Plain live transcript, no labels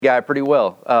Guy pretty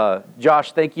well.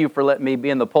 Josh, thank you for letting me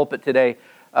be in the pulpit today.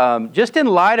 Just in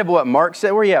light of what Mark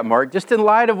said, where you at, Mark? Just in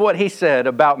light of what he said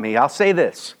about me, I'll say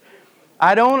this.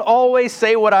 I don't always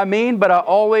say what I mean, but I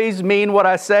always mean what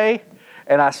I say,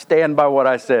 and I stand by what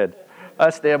I said. I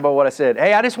stand by what I said.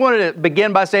 Hey, I just wanted to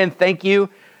begin by saying thank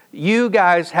you. You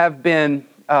guys have been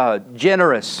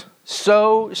generous,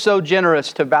 so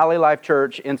generous to Valley Life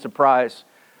Church in Surprise.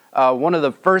 One of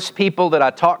the first people that I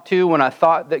talked to when I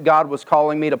thought that God was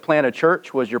calling me to plant a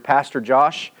church was your pastor,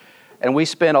 Josh. And we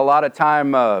spent a lot of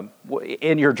time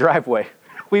in your driveway.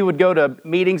 We would go to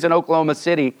meetings in Oklahoma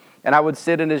City, and I would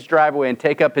sit in his driveway and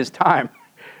take up his time.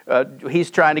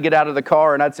 He's trying to get out of the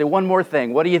car, and I'd say, one more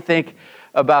thing. What do you think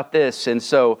about this? And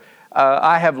so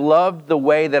I have loved the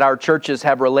way that our churches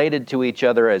have related to each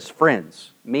other as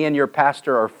friends. Me and your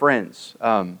pastor are friends.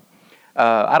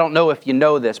 I don't know if you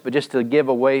know this, but just to give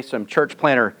away some church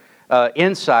planter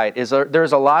insight,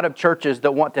 there's a lot of churches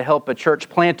that want to help a church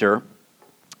planter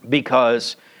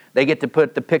because they get to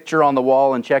put the picture on the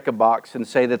wall and check a box and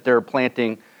say that they're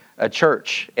planting a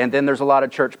church. And then there's a lot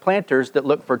of church planters that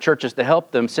look for churches to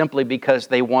help them simply because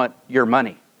they want your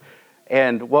money.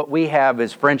 And what we have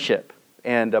is friendship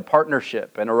and a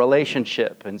partnership and a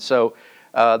relationship. And so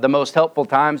the most helpful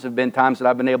times have been times that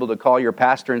I've been able to call your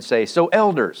pastor and say, so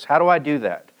elders, how do I do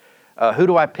that? Who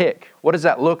do I pick? What does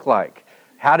that look like?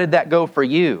 How did that go for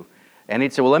you? And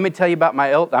he'd say, well, let me tell you about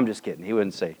my elder. I'm just kidding. He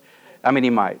wouldn't say. I mean,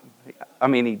 he might. I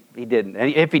mean, he didn't.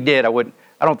 And if he did, I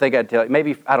don't think I'd tell you.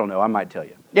 Maybe, I don't know. I might tell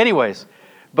you. Anyways,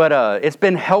 but it's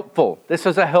been helpful. This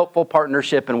is a helpful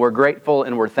partnership, and we're grateful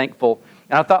and we're thankful.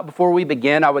 And I thought before we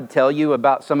begin, I would tell you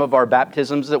about some of our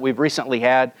baptisms that we've recently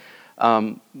had.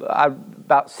 I,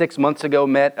 about 6 months ago,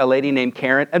 met a lady named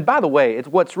Karen. And by the way,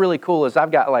 what's really cool is I've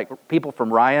got like people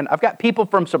from Ryan. I've got people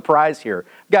from Surprise here.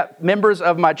 I've got members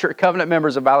of my church, covenant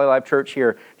members of Valley Life Church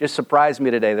here. Just surprised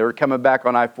me today. They were coming back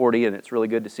on I-40, and it's really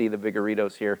good to see the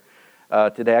Vigoritos here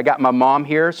today. I got my mom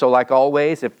here. So like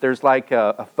always, if there's like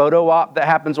a photo op that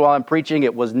happens while I'm preaching,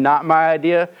 it was not my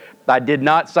idea. I did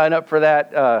not sign up for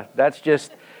that. That's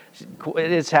just,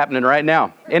 it's happening right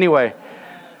now. Anyway.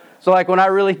 So like when I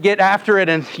really get after it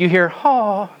and you hear,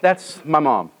 oh, that's my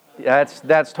mom. That's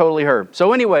totally her.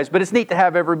 So anyways, but it's neat to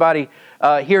have everybody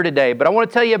here today. But I want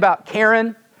to tell you about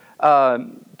Karen.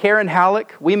 Karen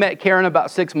Halleck. We met Karen about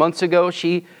 6 months ago.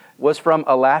 She was from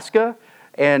Alaska,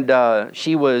 and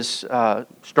she was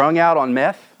strung out on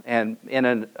meth and in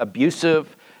an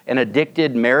abusive and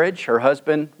addicted marriage. Her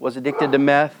husband was addicted to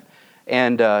meth,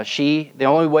 and the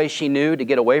only way she knew to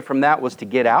get away from that was to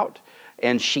get out.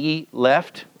 And she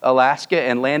left Alaska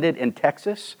and landed in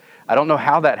Texas. I don't know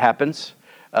how that happens.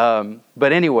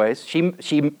 But anyways,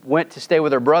 she went to stay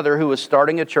with her brother who was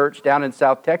starting a church down in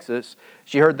South Texas.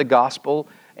 She heard the gospel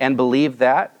and believed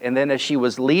that. And then as she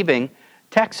was leaving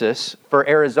Texas for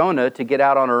Arizona to get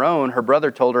out on her own, her brother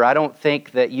told her, I don't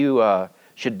think that you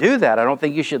should do that. I don't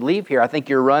think you should leave here. I think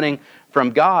you're running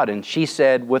from God. And she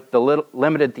said, with the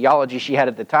limited theology she had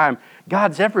at the time,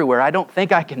 God's everywhere. I don't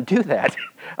think I can do that.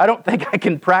 I don't think I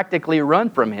can practically run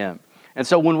from Him. And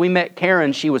so when we met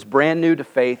Karen, she was brand new to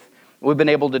faith. We've been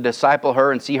able to disciple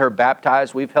her and see her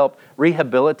baptized. We've helped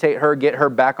rehabilitate her, get her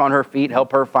back on her feet,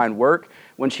 help her find work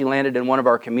when she landed in one of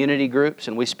our community groups.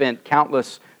 And we spent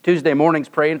countless Tuesday mornings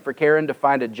praying for Karen to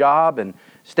find a job and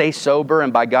stay sober.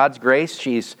 And by God's grace,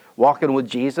 she's walking with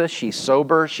Jesus. She's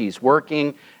sober. She's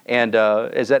working and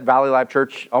is at Valley Life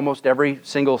Church almost every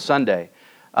single Sunday.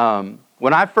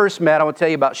 When I first met, I want to tell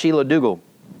you about Sheila Dougal.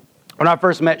 When I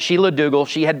first met Sheila Dougal,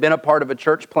 she had been a part of a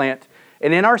church plant.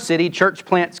 And in our city, church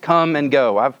plants come and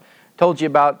go. I've told you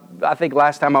about, I think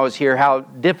last time I was here, how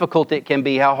difficult it can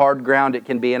be, how hard ground it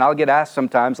can be. And I'll get asked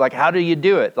sometimes, like, how do you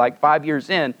do it? Like 5 years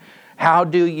in, how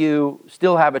do you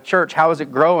still have a church? How is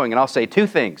it growing? And I'll say two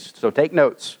things. So take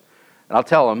notes. And I'll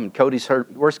tell them, Cody's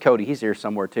heard, where's Cody? He's here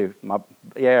somewhere too.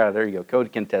 Yeah, there you go. Cody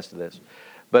can attest to this.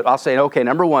 But I'll say, okay,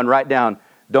 number one, write down,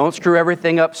 don't screw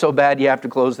everything up so bad you have to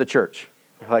close the church.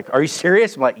 They're like, are you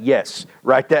serious? I'm like, yes,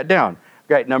 write that down.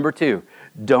 Great. Number two,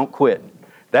 don't quit.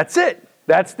 That's it.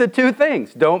 That's the two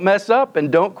things. Don't mess up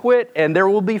and don't quit, and there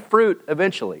will be fruit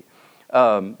eventually.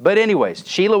 But anyways,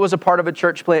 Sheila was a part of a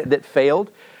church plant that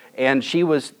failed, and she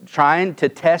was trying to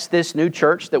test this new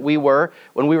church that we were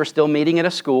when we were still meeting at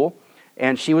a school.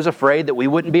 And she was afraid that we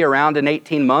wouldn't be around in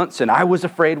 18 months. And I was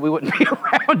afraid we wouldn't be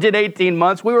around in 18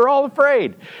 months. We were all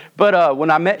afraid. But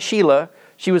when I met Sheila,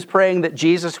 she was praying that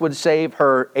Jesus would save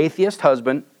her atheist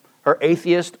husband, her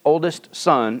atheist oldest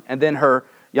son, and then her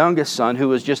youngest son, who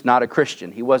was just not a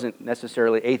Christian. He wasn't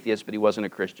necessarily atheist, but he wasn't a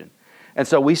Christian. And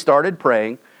so we started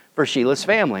praying for Sheila's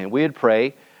family. And we would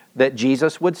pray that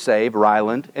Jesus would save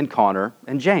Ryland and Connor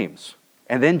and James.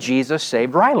 And then Jesus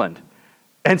saved Ryland.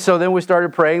 And so then we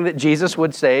started praying that Jesus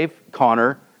would save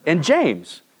Connor and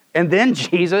James. And then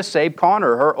Jesus saved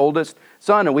Connor, her oldest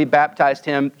son, and we baptized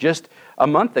him just a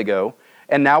month ago.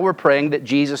 And now we're praying that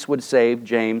Jesus would save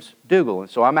James Dougal. And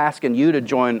so I'm asking you to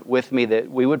join with me that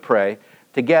we would pray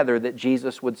together that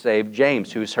Jesus would save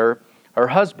James, who's her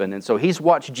husband. And so he's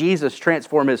watched Jesus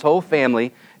transform his whole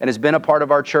family and has been a part of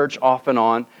our church off and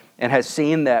on and has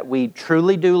seen that we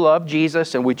truly do love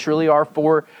Jesus and we truly are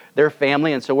for their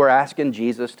family. And so we're asking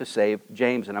Jesus to save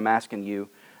James, and I'm asking you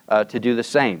to do the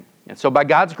same. And so by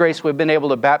God's grace, we've been able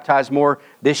to baptize more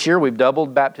this year. We've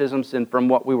doubled baptisms from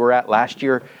what we were at last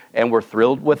year, and we're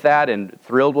thrilled with that and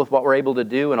thrilled with what we're able to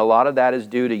do. And a lot of that is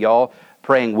due to y'all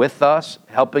praying with us,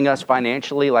 helping us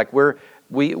financially. Like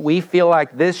we feel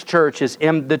like this church is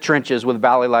in the trenches with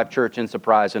Valley Life Church in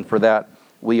Surprise, and for that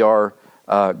we are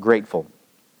grateful.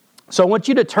 So I want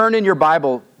you to turn in your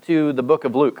Bible to the book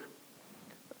of Luke.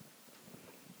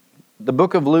 The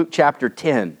book of Luke, chapter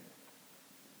 10.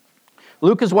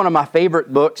 Luke is one of my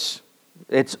favorite books.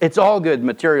 It's all good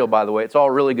material, by the way. It's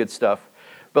all really good stuff.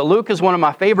 But Luke is one of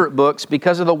my favorite books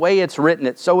because of the way it's written.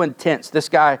 It's so intense. This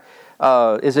guy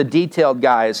is a detailed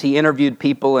guy as he interviewed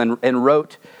people and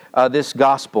wrote this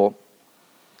gospel.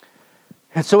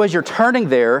 And so as you're turning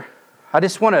there, I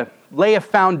just want to lay a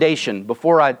foundation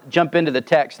before I jump into the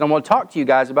text. And I want to talk to you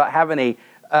guys about having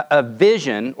a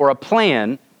vision or a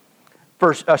plan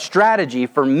for a strategy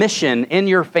for mission in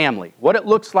your family. What it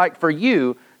looks like for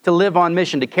you to live on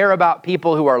mission, to care about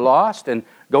people who are lost and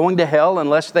going to hell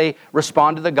unless they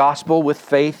respond to the gospel with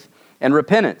faith and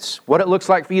repentance. What it looks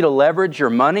like for you to leverage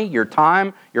your money, your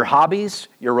time, your hobbies,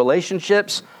 your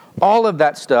relationships, all of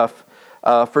that stuff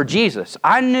for Jesus.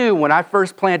 I knew when I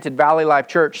first planted Valley Life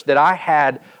Church that I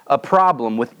had a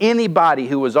problem with anybody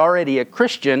who was already a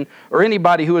Christian or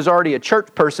anybody who was already a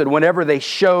church person whenever they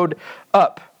showed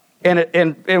up.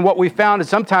 And what we found is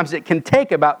sometimes it can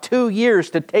take about 2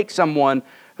 years to take someone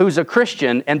who's a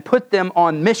Christian and put them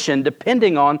on mission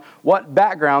depending on what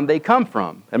background they come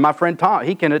from. And my friend Tom,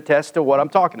 he can attest to what I'm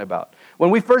talking about. When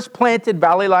we first planted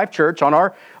Valley Life Church on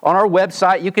our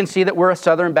website, you can see that we're a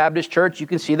Southern Baptist church. You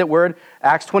can see that we're an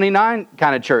Acts 29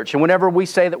 kind of church. And whenever we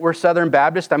say that we're Southern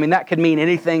Baptist, I mean, that could mean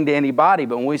anything to anybody.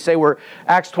 But when we say we're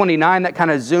Acts 29, that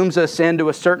kind of zooms us into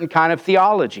a certain kind of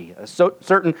theology, a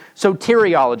certain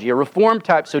soteriology, a Reformed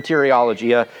type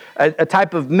soteriology, a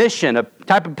type of mission, a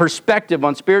type of perspective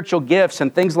on spiritual gifts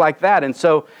and things like that. And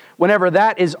so whenever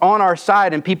that is on our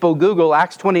side and people Google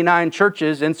Acts 29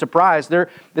 churches in Surprise,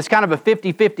 there's kind of a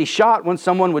 50-50 shot when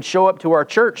someone would show up to our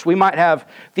church. We might have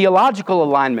theological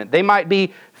alignment. They might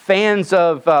be fans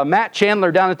of Matt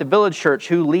Chandler down at the Village Church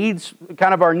who leads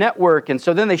kind of our network. And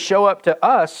so then they show up to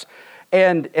us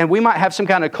and we might have some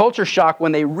kind of culture shock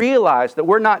when they realize that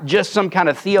we're not just some kind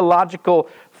of theological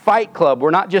fight club.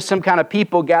 We're not just some kind of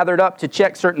people gathered up to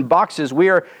check certain boxes. We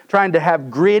are trying to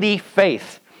have gritty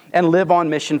faith and live on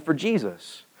mission for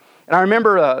Jesus. And I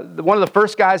remember one of the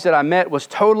first guys that I met was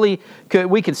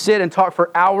we could sit and talk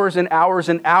for hours and hours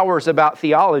and hours about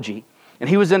theology. And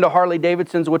he was into Harley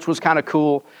Davidsons, which was kind of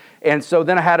cool. And so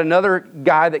then I had another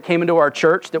guy that came into our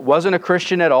church that wasn't a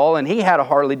Christian at all, and he had a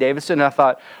Harley Davidson. And I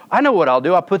thought, I know what I'll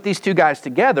do. I'll put these two guys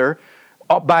together.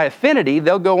 By affinity,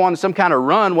 they'll go on some kind of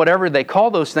run, whatever they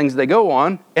call those things they go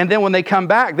on. And then when they come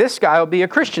back, this guy will be a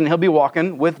Christian. He'll be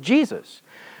walking with Jesus.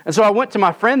 And so I went to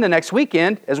my friend the next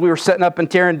weekend as we were setting up and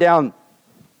tearing down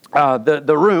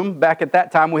the room. Back at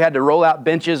that time, we had to roll out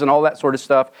benches and all that sort of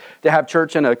stuff to have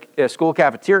church in a school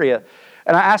cafeteria.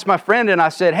 And I asked my friend and I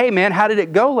said, hey man, how did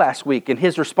it go last week? And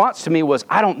his response to me was,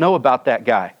 I don't know about that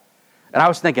guy. And I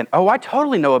was thinking, oh, I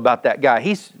totally know about that guy.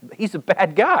 He's a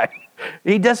bad guy.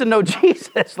 He doesn't know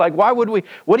Jesus. Like, why would we?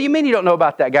 What do you mean you don't know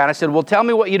about that guy? And I said, well, tell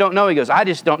me what you don't know. He goes, I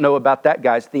just don't know about that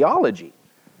guy's theology.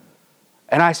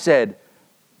 And I said,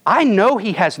 I know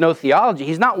he has no theology.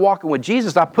 He's not walking with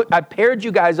Jesus. I paired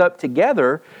you guys up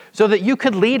together so that you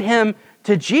could lead him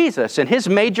to Jesus. And his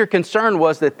major concern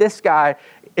was that this guy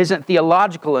isn't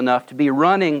theological enough to be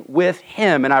running with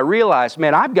him. And I realized,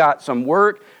 man, I've got some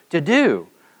work to do.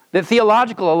 That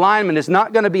theological alignment is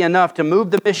not going to be enough to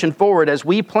move the mission forward as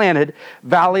we planted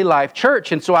Valley Life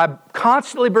Church. And so I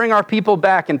constantly bring our people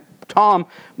back, and Tom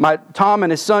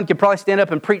and his son could probably stand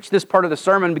up and preach this part of the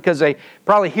sermon because they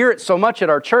probably hear it so much at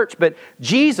our church. But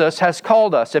Jesus has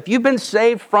called us. If you've been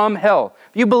saved from hell,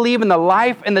 if you believe in the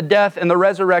life and the death and the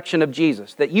resurrection of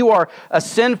Jesus, that you are a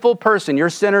sinful person, you're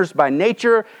sinners by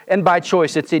nature and by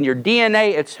choice. It's in your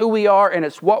DNA, it's who we are, and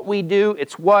it's what we do,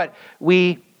 it's what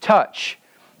we touch.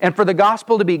 And for the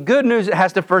gospel to be good news, it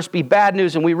has to first be bad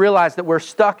news. And we realize that we're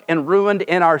stuck and ruined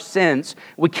in our sins.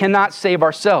 We cannot save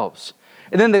ourselves.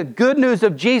 And then the good news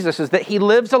of Jesus is that he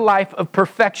lives a life of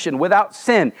perfection without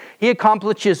sin. He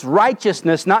accomplishes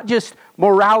righteousness, not just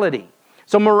morality.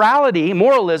 So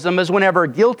moralism is whenever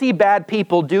guilty, bad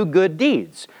people do good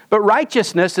deeds. But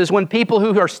righteousness is when people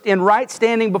who are in right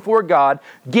standing before God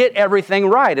get everything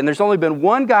right. And there's only been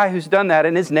one guy who's done that,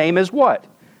 and his name is what?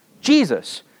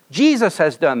 Jesus. Jesus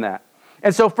has done that.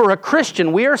 And so for a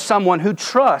Christian, we are someone who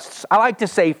trusts, I like to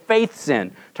say faiths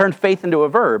in, turn faith into a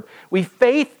verb. We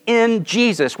faith in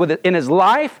Jesus. In his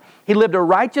life, he lived a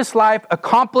righteous life,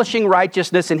 accomplishing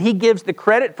righteousness, and he gives the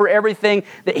credit for everything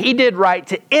that he did right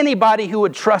to anybody who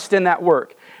would trust in that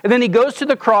work. And then he goes to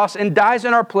the cross and dies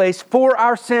in our place for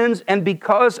our sins and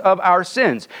because of our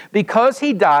sins. Because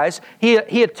he dies, he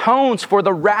atones for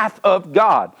the wrath of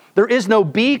God. There is no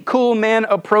be cool man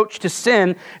approach to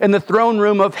sin in the throne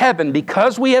room of heaven.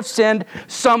 Because we have sinned,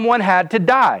 someone had to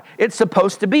die. It's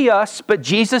supposed to be us, but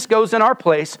Jesus goes in our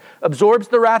place, absorbs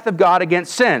the wrath of God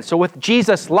against sin. So with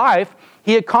Jesus' life,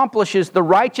 he accomplishes the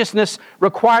righteousness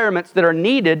requirements that are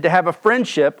needed to have a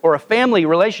friendship or a family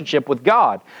relationship with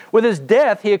God. With his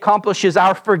death, he accomplishes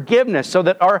our forgiveness so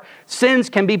that our sins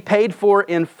can be paid for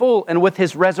in full. And with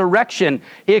his resurrection,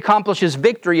 he accomplishes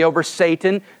victory over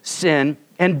Satan, sin,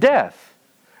 and death.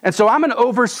 And so I'm an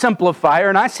oversimplifier,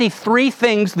 and I see three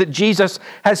things that Jesus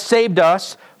has saved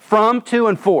us from, to,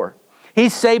 and for. He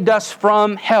saved us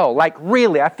from hell. Like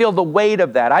really, I feel the weight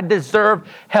of that. I deserve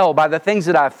hell by the things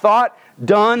that I've thought,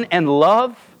 done, and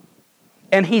loved.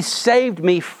 And he saved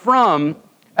me from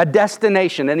a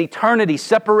destination, an eternity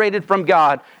separated from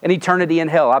God, an eternity in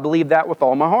hell. I believe that with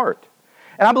all my heart.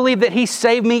 And I believe that he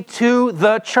saved me to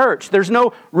the church. There's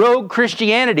no rogue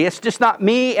Christianity. It's just not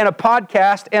me and a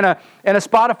podcast and a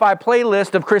Spotify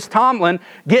playlist of Chris Tomlin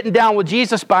getting down with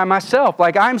Jesus by myself.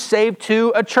 Like I'm saved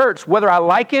to a church. Whether I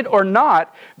like it or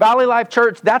not, Valley Life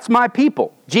Church, that's my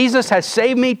people. Jesus has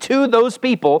saved me to those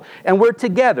people, and we're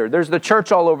together. There's the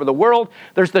church all over the world.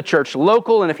 There's the church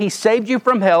local, and if he saved you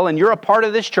from hell and you're a part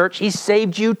of this church, he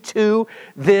saved you to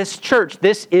this church.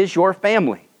 This is your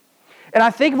family. And I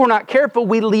think if we're not careful,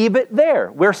 we leave it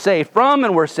there. We're saved from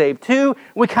and we're saved to.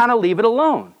 We kind of leave it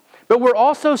alone. But we're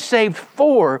also saved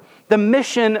for the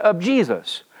mission of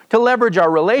Jesus, to leverage our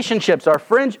relationships, our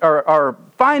friends, our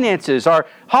finances, our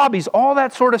hobbies, all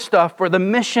that sort of stuff for the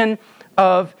mission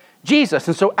of Jesus.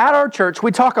 And so at our church,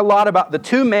 we talk a lot about the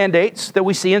two mandates that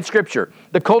we see in Scripture,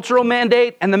 the cultural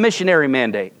mandate and the missionary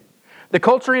mandate. The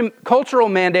cultural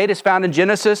mandate is found in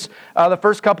Genesis, the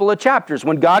first couple of chapters,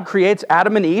 when God creates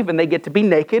Adam and Eve and they get to be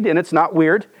naked and it's not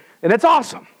weird and it's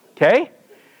awesome, okay?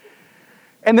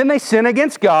 And then they sin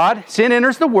against God, sin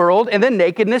enters the world, and then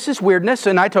nakedness is weirdness,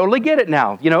 and I totally get it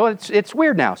now. You know, it's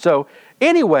weird now. So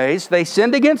anyways, they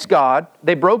sinned against God,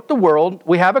 they broke the world,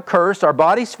 we have a curse, our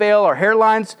bodies fail, our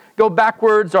hairlines go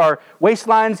backwards, our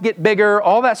waistlines get bigger,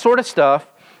 all that sort of stuff.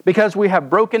 Because we have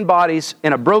broken bodies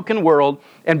in a broken world,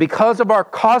 and because of our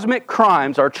cosmic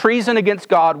crimes, our treason against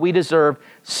God, we deserve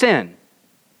sin.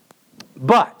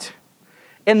 But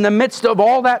in the midst of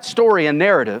all that story and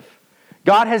narrative,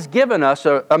 God has given us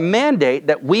a mandate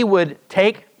that we would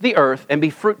take the earth and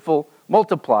be fruitful,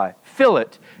 multiply, fill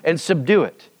it, and subdue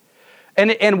it.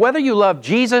 And whether you love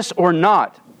Jesus or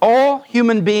not, all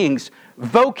human beings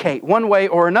vocate one way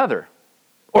or another.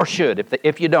 Or should.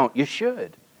 If you don't, you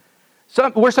should.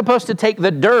 We're supposed to take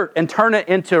the dirt and turn it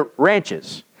into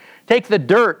ranches. Take the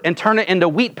dirt and turn it into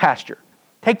wheat pasture.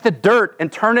 Take the dirt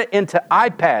and turn it into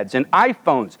iPads and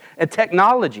iPhones and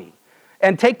technology.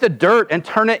 And take the dirt and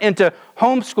turn it into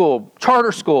homeschool,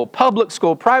 charter school, public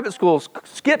school, private schools,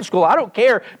 skip school. I don't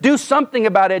care. Do something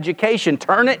about education.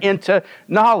 Turn it into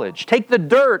knowledge. Take the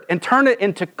dirt and turn it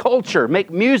into culture. Make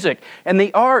music and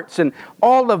the arts and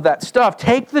all of that stuff.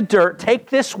 Take the dirt, take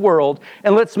this world,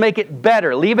 and let's make it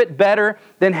better. Leave it better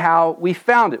than how we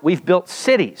found it. We've built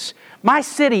cities. My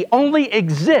city only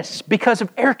exists because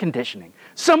of air conditioning.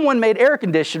 Someone made air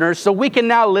conditioners so we can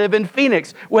now live in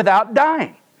Phoenix without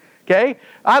dying. Okay,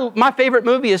 my favorite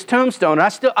movie is Tombstone.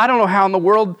 And I don't know how in the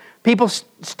world people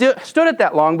stood it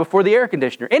that long before the air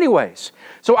conditioner. Anyways,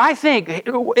 so I think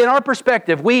in our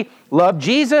perspective, we love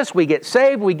Jesus, we get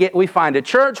saved, we find a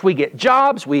church, we get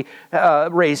jobs, we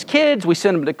raise kids, we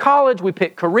send them to college, we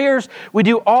pick careers, we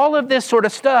do all of this sort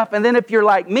of stuff. And then if you're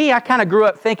like me, I kind of grew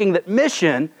up thinking that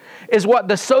mission is what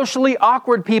the socially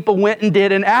awkward people went and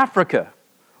did in Africa.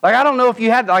 Like, I don't know if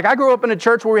you had, like, I grew up in a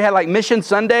church where we had, like, Mission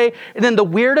Sunday, and then the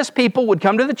weirdest people would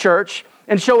come to the church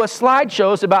and show us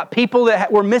slideshows about people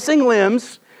that were missing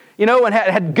limbs, and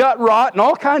had gut rot and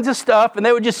all kinds of stuff. And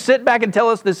they would just sit back and tell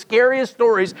us the scariest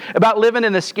stories about living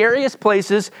in the scariest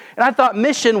places. And I thought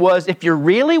mission was, if you're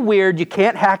really weird, you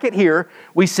can't hack it here,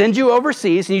 we send you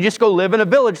overseas and you just go live in a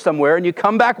village somewhere and you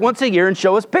come back once a year and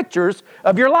show us pictures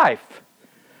of your life.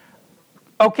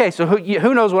 Okay, so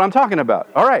who knows what I'm talking about?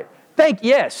 All right,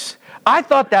 yes. I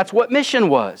thought that's what mission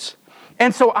was.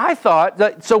 And so I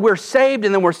thought, so we're saved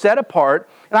and then we're set apart.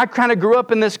 And I kind of grew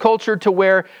up in this culture to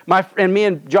where me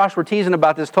and Josh were teasing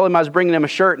about this, told him I was bringing him a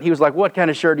shirt. And he was like, what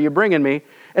kind of shirt are you bringing me?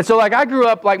 And so I grew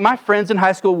up, my friends in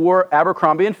high school wore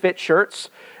Abercrombie and Fitch shirts.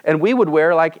 And we would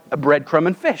wear a breadcrumb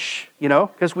and fish,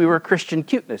 because we were Christian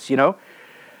cuteness,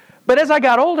 But as I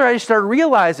got older, I just started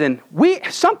realizing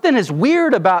something is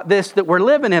weird about this that we're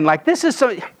living in. This is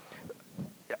so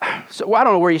I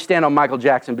don't know where you stand on Michael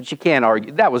Jackson, but you can't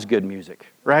argue. That was good music,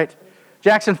 right?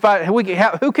 Jackson 5,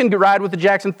 who can ride with the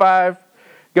Jackson 5?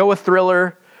 Go with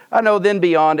Thriller. I know then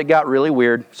Beyond, it got really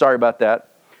weird. Sorry about that.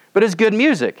 But it's good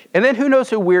music. And then who knows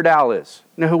who Weird Al is?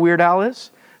 You know who Weird Al is?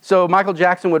 So Michael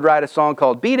Jackson would write a song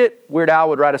called Beat It. Weird Al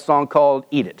would write a song called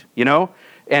Eat It,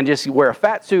 And just wear a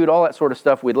fat suit, all that sort of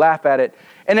stuff. We'd laugh at it.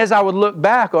 And as I would look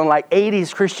back on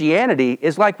 80s Christianity,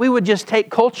 it's we would just take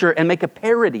culture and make a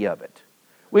parody of it.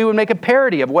 We would make a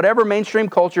parody of whatever mainstream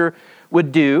culture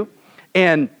would do.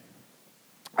 And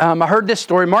I heard this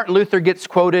story. Martin Luther gets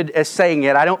quoted as saying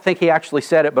it. I don't think he actually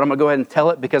said it, but I'm going to go ahead and tell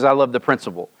it because I love the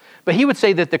principle. But he would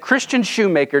say that the Christian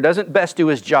shoemaker doesn't best do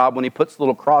his job when he puts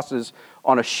little crosses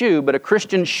on a shoe, but a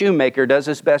Christian shoemaker does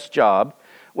his best job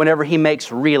whenever he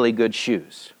makes really good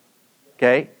shoes.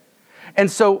 Okay?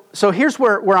 And so here's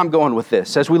where I'm going with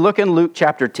this. As we look in Luke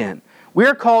chapter 10, we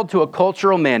are called to a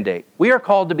cultural mandate. We are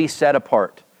called to be set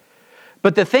apart.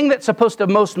 But the thing that's supposed to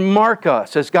most mark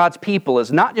us as God's people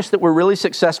is not just that we're really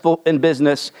successful in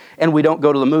business and we don't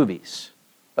go to the movies,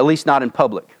 at least not in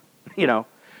public.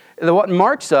 What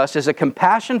marks us is a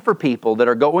compassion for people that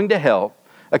are going to hell,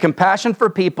 a compassion for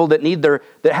people that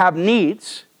have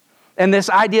needs, and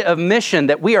this idea of mission,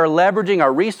 that we are leveraging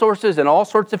our resources and all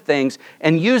sorts of things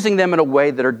and using them in a way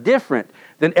that are different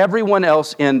than everyone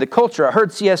else in the culture. I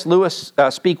heard C.S. Lewis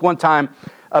speak one time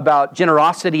about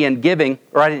generosity and giving,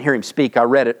 or I didn't hear him speak, I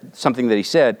read it, something that he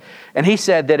said. And he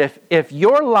said that if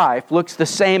your life looks the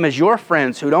same as your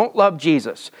friends who don't love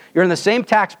Jesus, you're in the same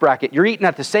tax bracket, you're eating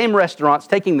at the same restaurants,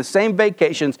 taking the same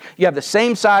vacations, you have the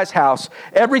same size house,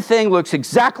 everything looks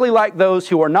exactly like those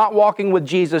who are not walking with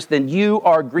Jesus, then you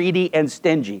are greedy and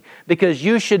stingy. Because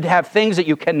you should have things that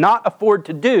you cannot afford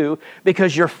to do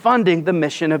because you're funding the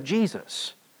mission of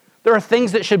Jesus. There are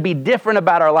things that should be different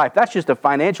about our life. That's just a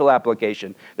financial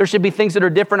application. There should be things that are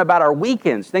different about our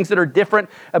weekends, things that are different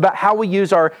about how we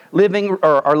use our living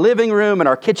room and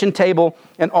our kitchen table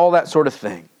and all that sort of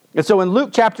thing. And so in Luke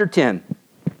chapter 10,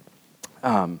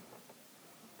 I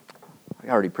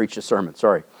already preached a sermon,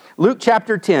 sorry. Luke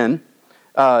chapter 10,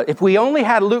 if we only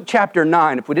had Luke chapter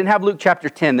 9, if we didn't have Luke chapter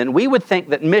 10, then we would think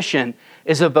that mission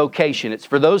is a vocation. It's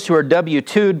for those who are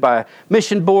W-2'd by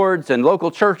mission boards and local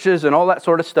churches and all that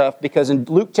sort of stuff, because in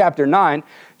Luke chapter 9,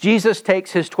 Jesus takes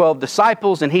his 12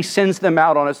 disciples and he sends them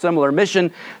out on a similar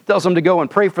mission, tells them to go and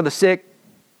pray for the sick,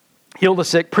 heal the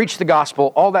sick, preach the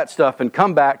gospel, all that stuff, and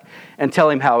come back and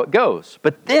tell him how it goes.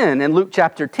 But then in Luke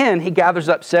chapter 10, he gathers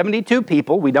up 72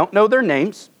 people. We don't know their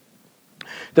names.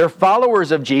 They're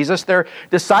followers of Jesus. They're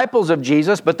disciples of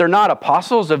Jesus, but they're not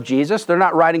apostles of Jesus. They're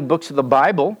not writing books of the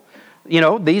Bible.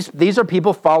 These are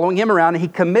people following him around, and he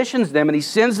commissions them and he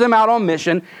sends them out on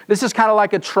mission. This is kind of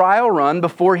like a trial run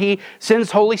before he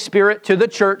sends Holy Spirit to the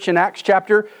church in Acts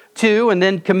chapter 2 and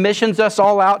then commissions us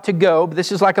all out to go. But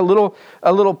this is like a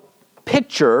little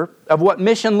picture of what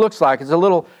mission looks like. It's a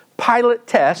little pilot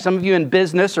test. Some of you in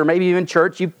business or maybe even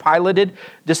church, you've piloted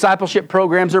discipleship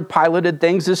programs or piloted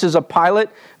things. This is a pilot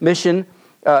mission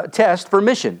test for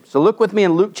mission. So look with me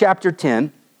in Luke chapter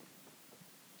 10,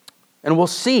 and we'll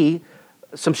see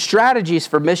some strategies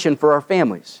for mission for our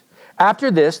families. After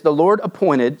this, the Lord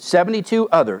appointed 72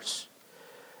 others.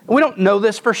 We don't know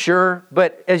this for sure,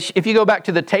 but if you go back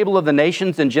to the table of the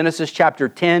nations in Genesis chapter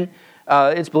 10,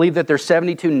 it's believed that there's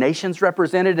 72 nations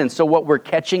represented. And so what we're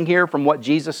catching here from what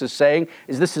Jesus is saying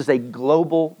is this is a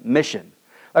global mission.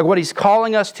 Like what he's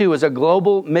calling us to is a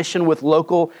global mission with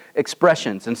local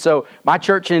expressions. And so my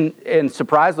church in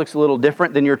Surprise looks a little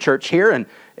different than your church here.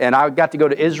 And I got to go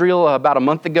to Israel about a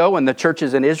month ago, and the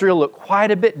churches in Israel look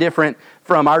quite a bit different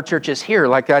from our churches here.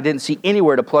 Like I didn't see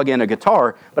anywhere to plug in a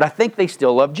guitar, but I think they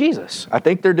still love Jesus. I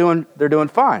think they're doing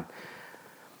fine.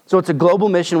 So it's a global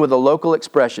mission with a local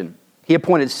expression. He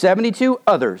appointed 72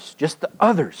 others, just the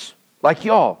others, like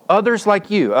y'all, others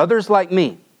like you, others like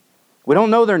me. We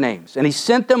don't know their names. And he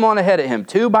sent them on ahead of him,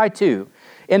 2 by 2,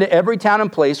 into every town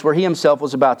and place where he himself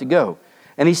was about to go.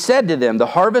 And he said to them, the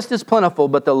harvest is plentiful,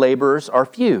 but the laborers are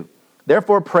few.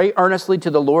 Therefore pray earnestly to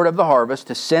the Lord of the harvest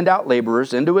to send out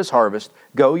laborers into his harvest.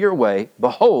 Go your way.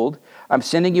 Behold, I'm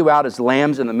sending you out as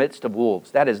lambs in the midst of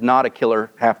wolves. That is not a killer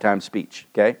halftime speech,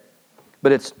 okay?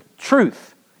 But it's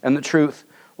truth, and the truth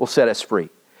will set us free.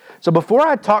 So before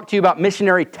I talk to you about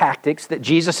missionary tactics that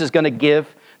Jesus is going to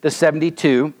give the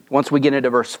 72, once we get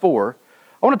into verse 4,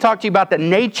 I want to talk to you about the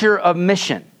nature of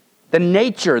mission, the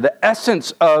nature, the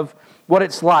essence of what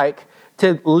it's like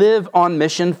to live on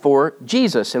mission for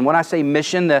Jesus. And when I say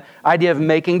mission, the idea of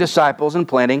making disciples and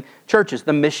planting churches,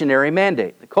 the missionary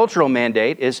mandate. The cultural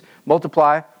mandate is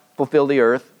multiply, fulfill the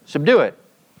earth, subdue it.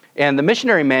 And the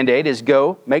missionary mandate is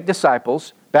go, make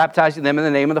disciples, baptizing them in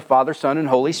the name of the Father, Son, and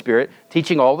Holy Spirit,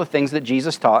 teaching all the things that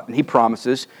Jesus taught, and he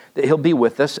promises that he'll be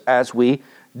with us as we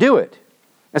do it.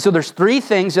 And so there's three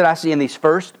things that I see in these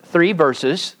first three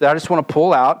verses that I just want to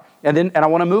pull out, and I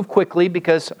want to move quickly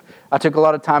because I took a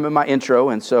lot of time in my intro,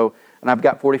 and I've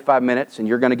got 45 minutes, and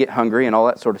you're going to get hungry and all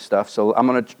that sort of stuff, so I'm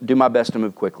going to do my best to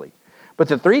move quickly. But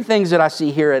the three things that I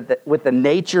see here with the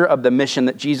nature of the mission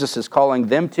that Jesus is calling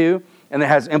them to, and that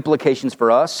has implications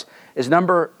for us, is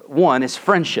number one is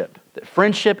friendship. That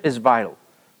friendship is vital.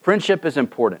 Friendship is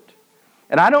important.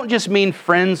 And I don't just mean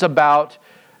friends about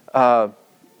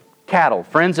cattle,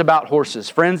 friends about horses,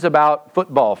 friends about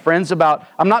football,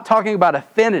 I'm not talking about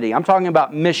affinity, I'm talking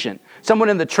about mission. Someone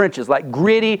in the trenches, like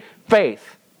gritty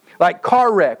faith. Like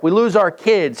car wreck, we lose our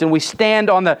kids and we stand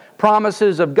on the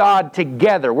promises of God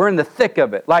together. We're in the thick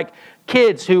of it. Like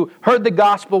kids who heard the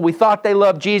gospel, we thought they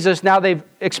loved Jesus, now they've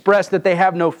expressed that they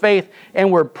have no faith,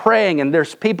 and we're praying, and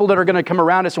there's people that are going to come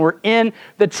around us, and we're in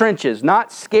the trenches,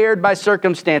 not scared by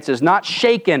circumstances, not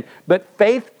shaken, but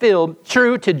faith-filled,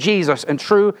 true to Jesus and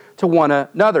true to one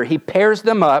another. He pairs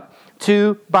them up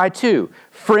 2 by 2.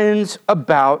 Friends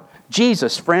about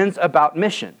Jesus, friends about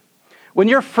mission. When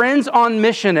you're friends on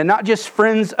mission and not just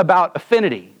friends about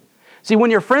affinity. See, when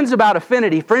you're friends about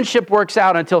affinity, friendship works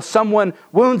out until someone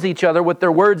wounds each other with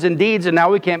their words and deeds, and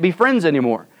now we can't be friends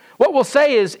anymore. What we'll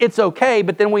say is, it's okay,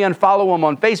 but then we unfollow them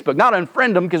on Facebook. Not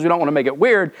unfriend them because we don't want to make it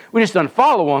weird. We just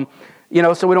unfollow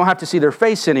them, so we don't have to see their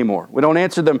face anymore. We don't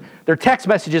answer them their text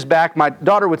messages back. My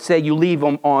daughter would say you leave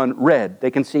them on read.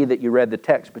 They can see that you read the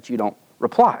text, but you don't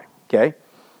reply, okay?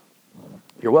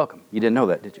 You're welcome. You didn't know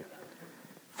that, did you?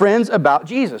 Friends about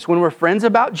Jesus. When we're friends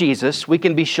about Jesus, we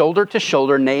can be shoulder to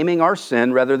shoulder naming our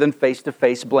sin rather than face to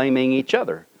face blaming each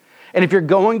other. And if you're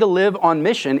going to live on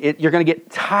mission, you're going to get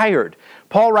tired.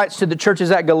 Paul writes to the churches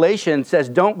at Galatia and says,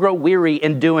 don't grow weary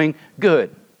in doing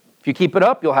good. If you keep it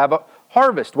up, you'll have a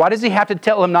harvest. Why does he have to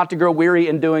tell them not to grow weary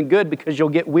in doing good? Because you'll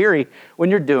get weary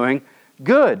when you're doing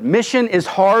good. Mission is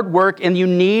hard work and you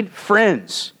need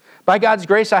friends. By God's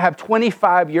grace, I have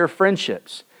 25-year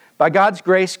friendships. By God's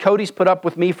grace, Cody's put up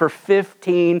with me for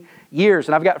 15 years.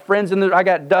 And I've got friends I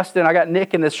got Dustin, I got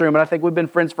Nick in this room, and I think we've been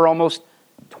friends for almost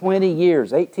 20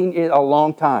 years, 18 years, a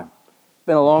long time. It's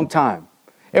been a long time.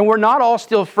 And we're not all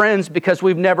still friends because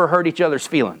we've never hurt each other's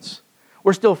feelings.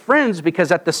 We're still friends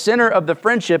because at the center of the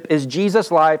friendship is Jesus'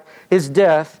 life, his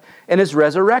death, and his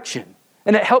resurrection.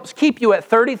 And it helps keep you at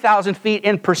 30,000 feet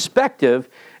in perspective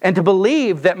and to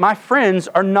believe that my friends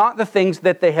are not the things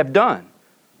that they have done.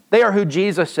 They are who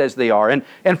Jesus says they are.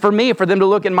 And for me, for them to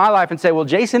look in my life and say, well,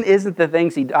 Jason isn't the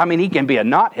things he can be a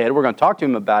knothead. We're going to talk to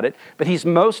him about it. But he's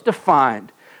most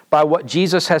defined by what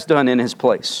Jesus has done in his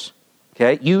place.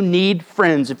 Okay? You need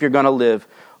friends if you're going to live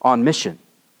on mission.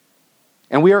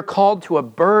 And we are called to a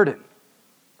burden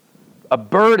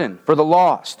for the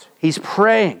lost. He's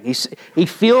praying. He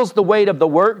feels the weight of the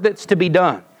work that's to be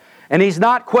done. And he's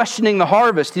not questioning the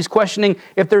harvest. He's questioning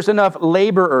if there's enough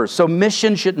laborers. So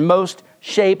mission should most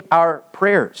shape our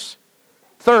prayers.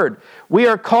 Third, we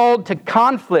are called to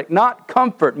conflict, not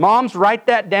comfort. Moms, write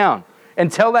that down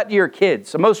and tell that to your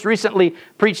kids. I most recently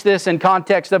preached this in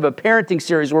context of a parenting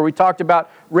series where we talked about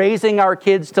raising our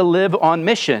kids to live on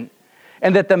mission,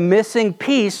 and that the missing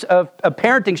piece of a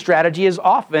parenting strategy is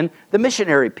often the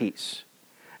missionary piece.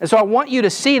 And so I want you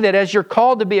to see that as you're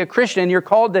called to be a Christian, you're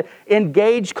called to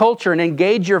engage culture and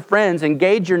engage your friends,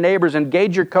 engage your neighbors,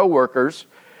 engage your coworkers.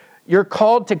 You're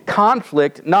called to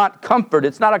conflict, not comfort.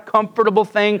 It's not a comfortable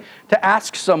thing to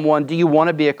ask someone, do you want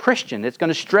to be a Christian? It's going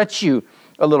to stretch you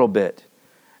a little bit.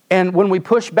 And when we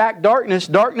push back darkness,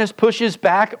 darkness pushes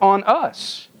back on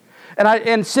us.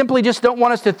 And simply just don't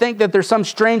want us to think that there's some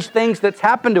strange things that's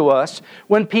happened to us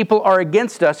when people are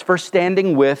against us for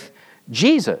standing with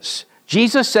Jesus.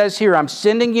 Jesus says here, I'm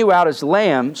sending you out as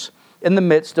lambs in the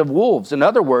midst of wolves. In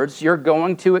other words, you're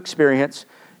going to experience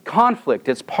conflict.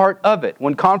 It's part of it.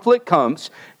 When conflict comes,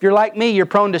 if you're like me, you're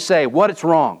prone to say, what's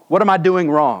wrong? What am I doing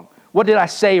wrong? What did I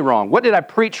say wrong? What did I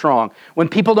preach wrong? When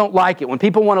people don't like it, when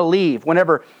people want to leave,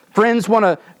 whenever friends want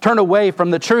to turn away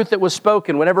from the truth that was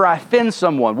spoken, whenever I offend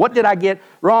someone, what did I get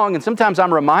wrong? And sometimes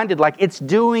I'm reminded like it's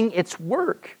doing its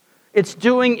work. It's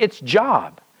doing its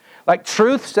job. Like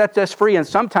truth sets us free, and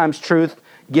sometimes truth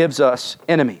gives us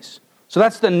enemies. So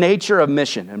that's the nature of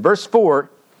mission. In verse 4,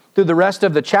 through the rest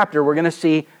of the chapter, we're going to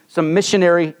see some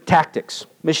missionary tactics.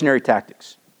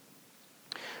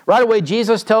 Right away,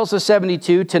 Jesus tells the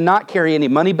 72 to not carry any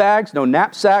money bags, no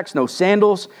knapsacks, no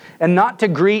sandals, and not to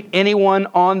greet anyone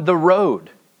on the road.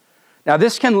 Now,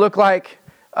 this can look like,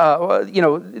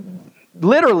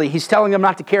 literally, he's telling them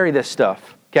not to carry this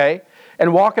stuff, okay?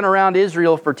 And walking around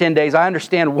Israel for 10 days, I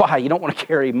understand why. You don't want to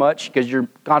carry much because you're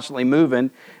constantly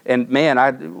moving. And man,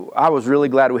 I was really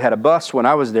glad we had a bus when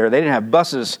I was there. They didn't have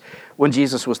buses when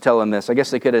Jesus was telling this. I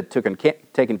guess they could have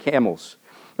taken camels.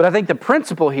 But I think the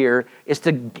principle here is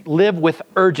to live with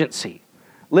urgency.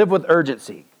 Live with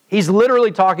urgency. He's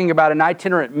literally talking about an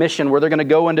itinerant mission where they're going to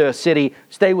go into a city,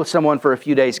 stay with someone for a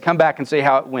few days, come back and say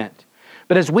how it went.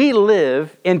 But as we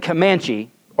live in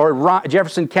Comanche or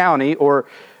Jefferson County or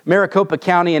Maricopa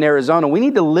County in Arizona, we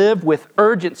need to live with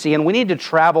urgency and we need to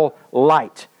travel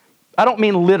light. I don't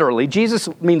mean literally. Jesus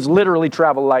means literally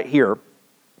travel light here.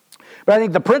 But I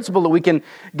think the principle that we can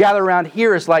gather around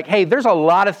here is like, hey, there's a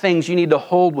lot of things you need to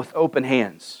hold with open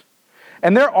hands.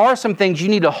 And there are some things you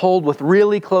need to hold with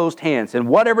really closed hands. And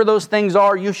whatever those things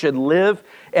are, you should live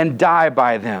and die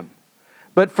by them.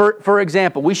 But for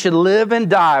example, we should live and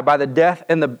die by the death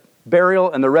and the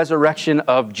burial and the resurrection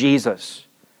of Jesus.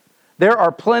 There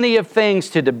are plenty of things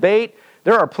to debate.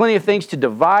 There are plenty of things to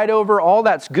divide over. All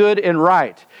that's good and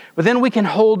right. But then we can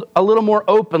hold a little more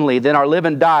openly than our live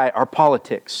and die, our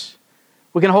politics.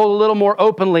 We can hold a little more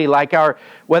openly like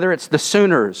whether it's the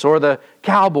Sooners or the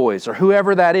Cowboys or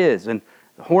whoever that is. And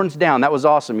horns down. That was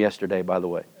awesome yesterday, by the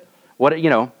way.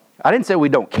 I didn't say we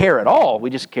don't care at all. We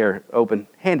just care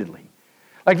open-handedly.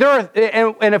 Like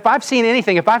and if I've seen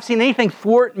anything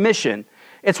thwart mission,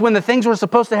 it's when the things we're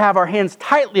supposed to have our hands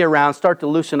tightly around start to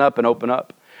loosen up and open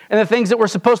up. And the things that we're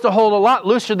supposed to hold a lot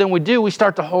looser than we do, we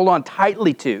start to hold on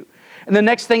tightly to. And the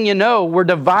next thing you know, we're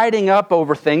dividing up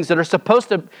over things that are supposed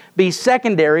to be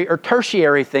secondary or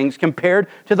tertiary things compared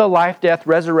to the life, death,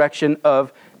 resurrection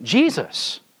of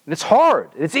Jesus. And it's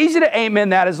hard. It's easy to amen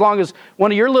that as long as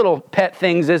one of your little pet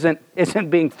things isn't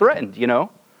being threatened,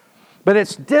 But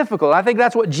it's difficult. I think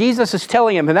that's what Jesus is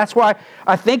telling him. And that's why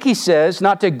I think he says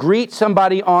not to greet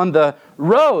somebody on the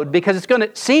road, because it's going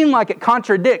to seem like it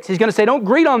contradicts. He's going to say, don't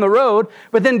greet on the road,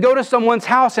 but then go to someone's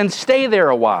house and stay there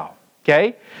a while.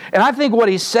 Okay? And I think what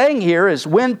he's saying here is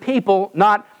win people,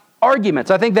 not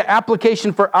arguments. I think the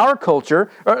application for our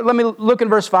culture, or let me look in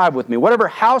verse 5 with me. Whatever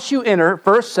house you enter,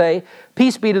 first say,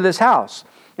 peace be to this house.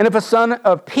 And if a son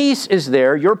of peace is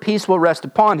there, your peace will rest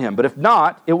upon him. But if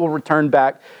not, it will return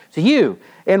back to you.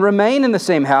 And remain in the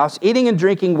same house, eating and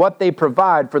drinking what they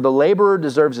provide, for the laborer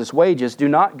deserves his wages. Do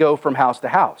not go from house to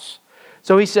house.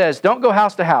 So he says, don't go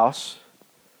house to house.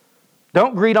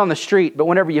 Don't greet on the street, but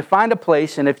whenever you find a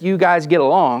place, and if you guys get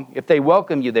along, if they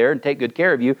welcome you there and take good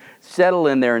care of you, settle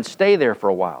in there and stay there for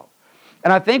a while.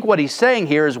 And I think what he's saying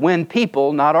here is win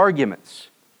people, not arguments.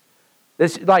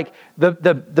 This like the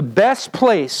best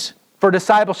place for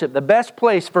discipleship, the best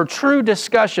place for true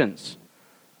discussions,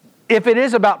 if it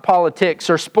is about politics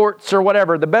or sports or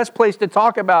whatever, the best place to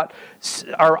talk about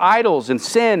our idols and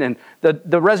sin and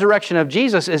the resurrection of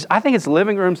Jesus is, I think it's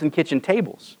living rooms and kitchen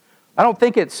tables. I don't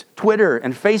think it's Twitter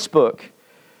and Facebook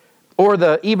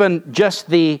or even just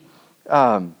the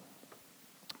water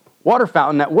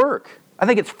fountain at work. I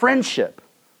think it's friendship.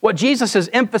 What Jesus is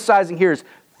emphasizing here is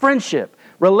friendship,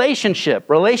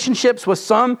 relationships with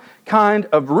some kind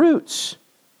of roots.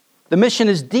 The mission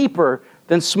is deeper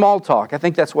than small talk. I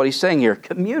think that's what he's saying here.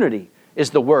 Community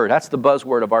is the word. That's the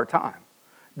buzzword of our time.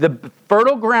 The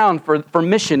fertile ground for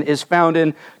mission is found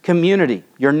in community,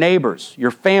 your neighbors,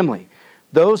 your family,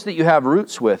 those that you have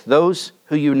roots with, those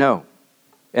who you know,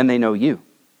 and they know you.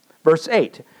 Verse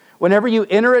 8, whenever you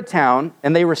enter a town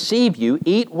and they receive you,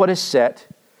 eat what is set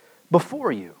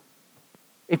before you.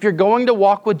 If you're going to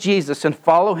walk with Jesus and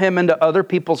follow him into other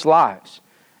people's lives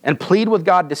and plead with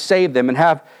God to save them and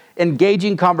have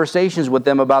engaging conversations with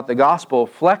them about the gospel,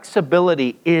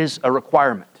 flexibility is a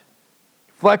requirement.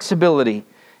 Flexibility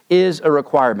is a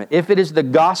requirement. If it is the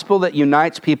gospel that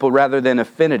unites people rather than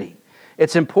affinity,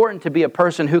 it's important to be a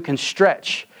person who can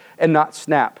stretch and not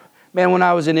snap. Man, when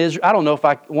I was in Israel, I don't know if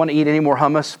I want to eat any more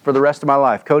hummus for the rest of my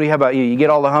life. Cody, how about you? You get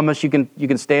all the hummus you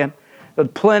can stand? There's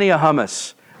plenty of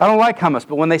hummus. I don't like hummus,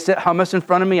 but when they set hummus in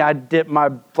front of me, I dip my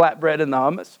flatbread in the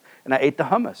hummus, and I ate the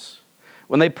hummus.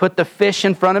 When they put the fish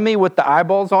in front of me with the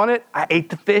eyeballs on it, I ate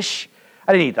the fish.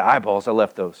 I didn't eat the eyeballs, I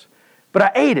left those. But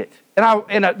I ate it.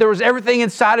 And there was everything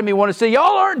inside of me wanted to say,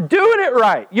 y'all aren't doing it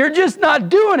right. You're just not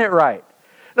doing it right.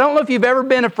 I don't know if you've ever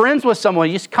been friends with someone.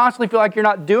 You just constantly feel like you're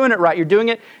not doing it right. You're doing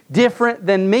it different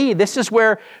than me. This is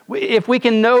where, if we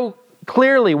can know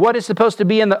clearly what is supposed to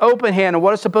be in the open hand and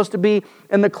what is supposed to be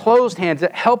in the closed hands,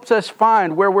 it helps us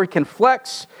find where we can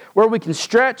flex, where we can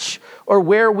stretch, or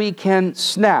where we can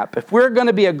snap. If we're going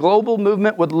to be a global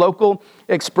movement with local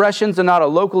expressions and not a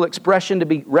local expression to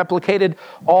be replicated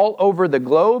all over the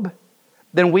globe,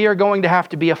 then we are going to have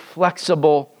to be a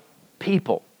flexible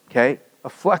people, okay? A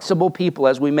flexible people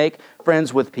as we make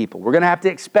friends with people. We're going to have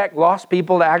to expect lost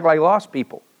people to act like lost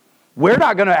people. We're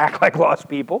not going to act like lost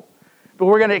people, but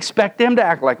we're going to expect them to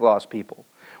act like lost people.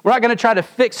 We're not going to try to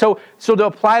fix. So to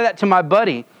apply that to my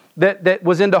buddy that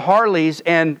was into Harleys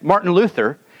and Martin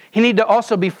Luther, he needed to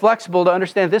also be flexible to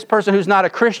understand this person who's not a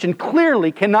Christian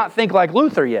clearly cannot think like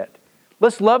Luther yet.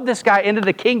 Let's love this guy into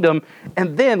the kingdom,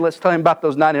 and then let's tell him about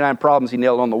those 99 problems he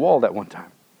nailed on the wall that one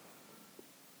time.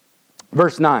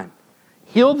 Verse 9.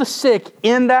 Heal the sick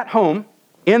in that home,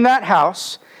 in that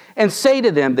house, and say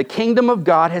to them, the kingdom of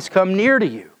God has come near to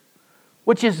you,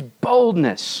 which is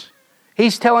boldness.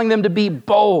 He's telling them to be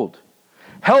bold.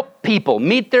 Help people,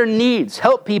 meet their needs,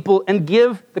 help people, and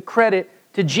give the credit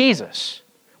to Jesus.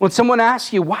 When someone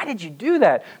asks you, why did you do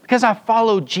that? Because I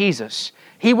followed Jesus.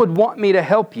 He would want me to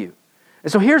help you.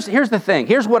 And so here's the thing.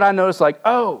 Here's what I noticed,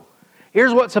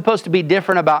 here's what's supposed to be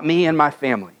different about me and my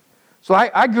family. So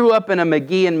I grew up in a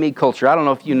McGee and me culture. I don't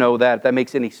know if you know that, if that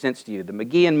makes any sense to you. The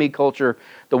McGee and me culture,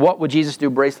 the what would Jesus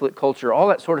do bracelet culture, all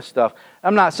that sort of stuff.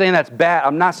 I'm not saying that's bad.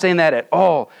 I'm not saying that at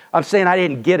all. I'm saying I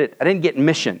didn't get it. I didn't get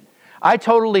mission. I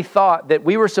totally thought that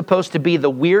we were supposed to be the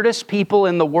weirdest people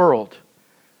in the world.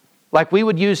 Like we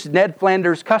would use Ned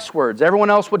Flanders cuss words.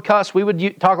 Everyone else would cuss. We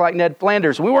would talk like Ned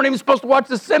Flanders. We weren't even supposed to watch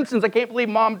The Simpsons. I can't believe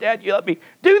Mom, Dad, you let me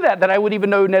do that I would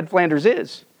even know who Ned Flanders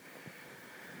is.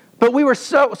 But we were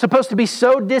supposed to be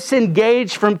so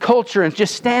disengaged from culture and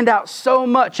just stand out so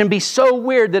much and be so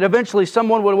weird that eventually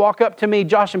someone would walk up to me,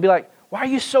 Josh, and be like, why are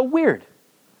you so weird?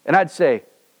 And I'd say,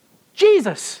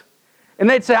 Jesus. And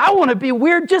they'd say, I want to be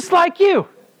weird just like you.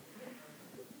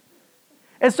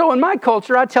 And so in my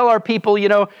culture, I tell our people,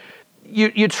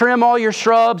 you trim all your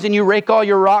shrubs and you rake all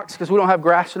your rocks because we don't have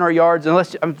grass in our yards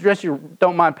unless you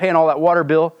don't mind paying all that water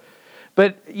bill.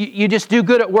 But you just do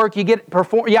good at work. You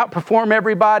outperform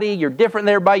everybody. You're different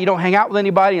than everybody. You don't hang out with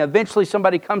anybody. And eventually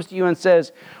somebody comes to you and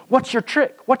says, what's your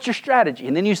trick? What's your strategy?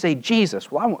 And then you say, Jesus.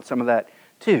 Well, I want some of that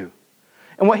too.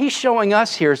 And what he's showing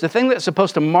us here is the thing that's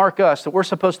supposed to mark us, that we're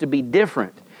supposed to be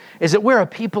different, is that we're a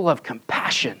people of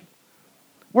compassion.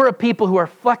 We're a people who are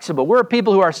flexible. We're a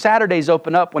people who our Saturdays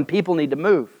open up when people need to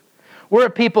move. We're a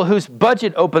people whose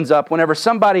budget opens up whenever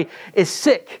somebody is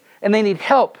sick and they need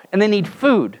help and they need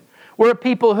food. We're a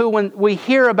people who, when we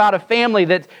hear about a family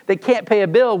that can't pay a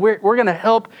bill, we're going to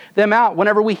help them out.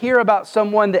 Whenever we hear about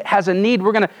someone that has a need,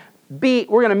 we're going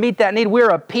to meet that need. We're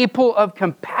a people of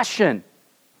compassion.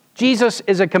 Jesus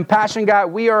is a compassion guy.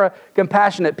 We are a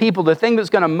compassionate people. The thing that's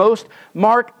going to most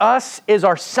mark us is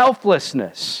our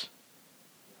selflessness.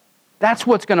 That's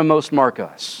what's going to most mark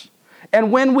us.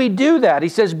 And when we do that, he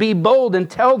says, be bold and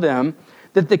tell them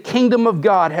that the kingdom of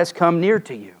God has come near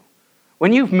to you.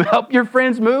 When you help your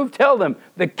friends move, tell them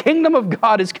the kingdom of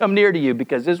God has come near to you,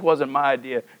 because this wasn't my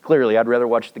idea. Clearly, I'd rather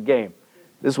watch the game.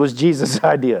 This was Jesus'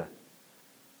 idea.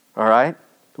 All right?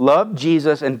 Love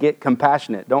Jesus and get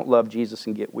compassionate. Don't love Jesus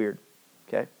and get weird.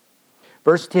 Okay?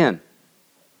 Verse 10.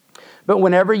 But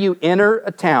whenever you enter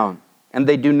a town and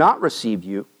they do not receive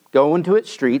you, go into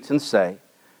its streets and say,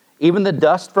 even the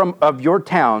dust of your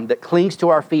town that clings to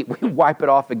our feet, we wipe it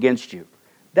off against you.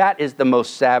 That is the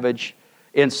most savage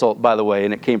insult, by the way,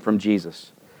 and it came from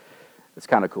Jesus. It's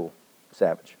kind of cool.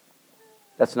 Savage.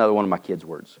 That's another one of my kids'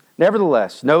 words.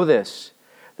 Nevertheless, know this,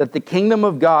 that the kingdom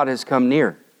of God has come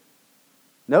near.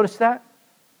 Notice that?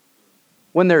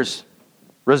 When there's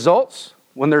results,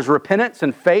 when there's repentance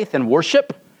and faith and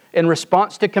worship in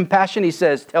response to compassion, he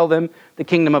says, tell them the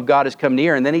kingdom of God has come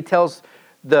near. And then he tells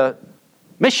the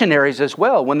missionaries as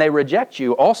well, when they reject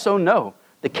you, also know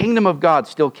the kingdom of God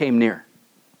still came near.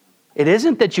 It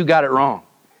isn't that you got it wrong.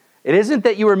 It isn't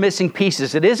that you were missing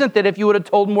pieces. It isn't that if you would have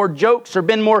told more jokes or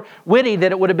been more witty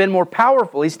that it would have been more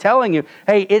powerful. He's telling you,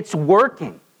 hey, it's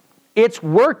working. It's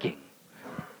working.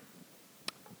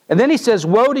 And then he says,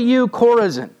 woe to you,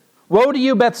 Chorazin. Woe to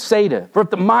you, Bethsaida, for if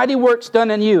the mighty works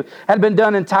done in you had been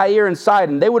done in Tyre and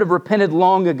Sidon, they would have repented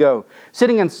long ago,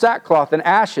 sitting in sackcloth and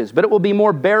ashes. But it will be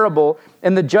more bearable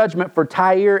in the judgment for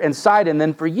Tyre and Sidon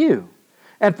than for you.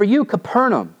 And for you,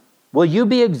 Capernaum, will you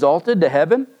be exalted to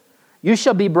heaven? You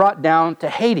shall be brought down to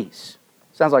Hades.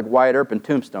 Sounds like Wyatt Earp and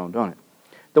Tombstone, don't it?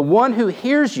 The one who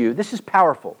hears you, this is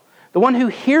powerful. The one who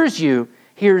hears you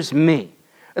hears me.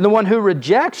 And the one who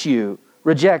rejects you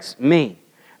rejects me.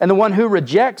 And the one who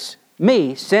rejects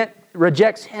me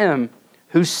rejects him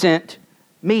who sent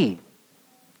me.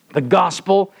 The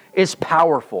gospel is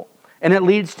powerful. And it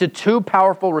leads to two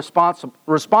powerful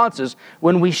responses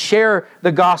when we share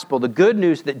the gospel, the good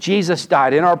news that Jesus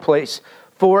died in our place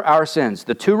for our sins.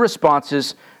 The two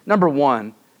responses, number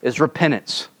one, is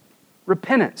repentance.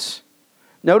 Repentance.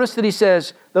 Notice that he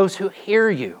says, those who hear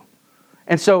you.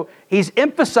 And so he's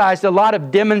emphasized a lot of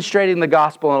demonstrating the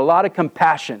gospel and a lot of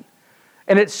compassion.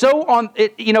 And it's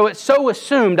so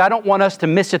assumed. I don't want us to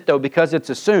miss it though because it's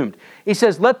assumed. He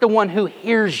says, let the one who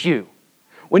hears you.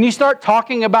 When you start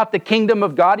talking about the kingdom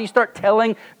of God, you start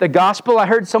telling the gospel. I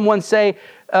heard someone say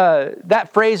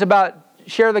that phrase about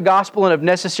share the gospel and if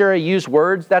necessary use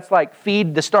words. That's like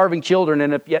feed the starving children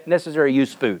and if necessary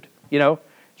use food.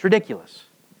 It's ridiculous.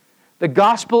 The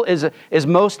gospel is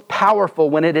most powerful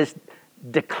when it is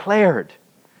declared.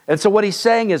 And so what he's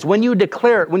saying is when you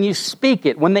declare it, when you speak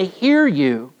it, when they hear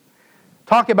you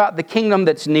talk about the kingdom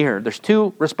that's near, there's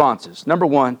two responses. Number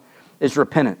one is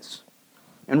repentance.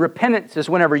 And repentance is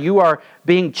whenever you are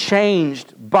being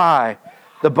changed by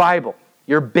the Bible.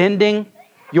 You're bending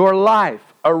your life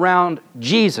around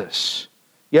Jesus.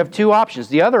 You have two options.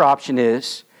 The other option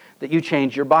is that you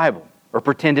change your Bible or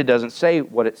pretend it doesn't say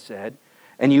what it said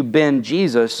and you bend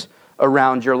Jesus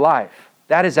around your life.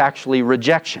 That is actually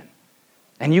rejection.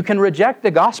 And you can reject the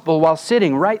gospel while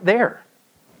sitting right there.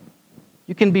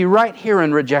 You can be right here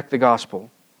and reject the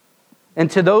gospel. And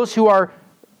to those who are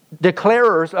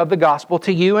declarers of the gospel,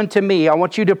 to you and to me, I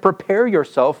want you to prepare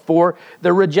yourself for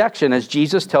the rejection as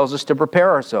Jesus tells us to prepare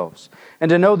ourselves. And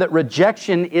to know that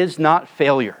rejection is not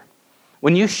failure.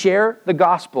 When you share the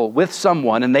gospel with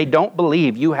someone and they don't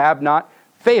believe, you have not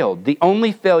failed. The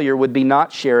only failure would be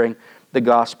not sharing the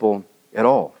gospel at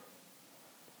all.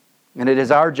 And it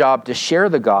is our job to share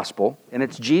the gospel, and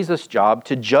it's Jesus' job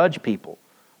to judge people.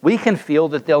 We can feel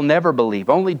that they'll never believe.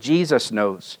 Only Jesus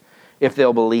knows if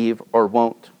they'll believe or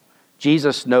won't.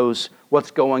 Jesus knows what's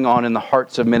going on in the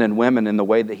hearts of men and women in the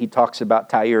way that he talks about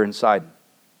Tyre and Sidon.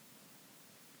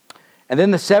 And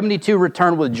then the 72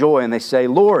 return with joy, and they say,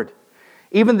 Lord,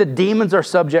 even the demons are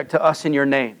subject to us in your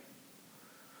name.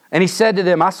 And he said to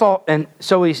them, and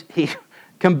so he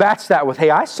combats that with, hey,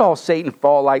 I saw Satan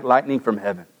fall like lightning from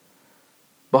heaven.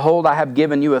 Behold, I have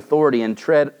given you authority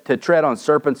to tread on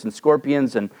serpents and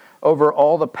scorpions and over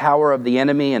all the power of the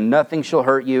enemy, and nothing shall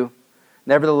hurt you.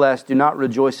 Nevertheless, do not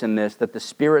rejoice in this, that the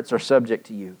spirits are subject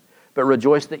to you, but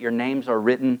rejoice that your names are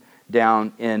written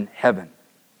down in heaven.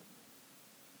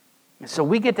 And so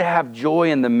we get to have joy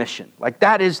in the mission. Like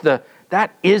that is the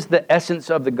essence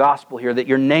of the gospel here, that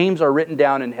your names are written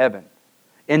down in heaven.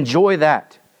 Enjoy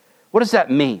that. What does that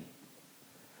mean?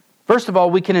 First of all,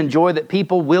 we can enjoy that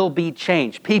people will be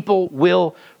changed. People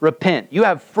will repent. You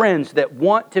have friends that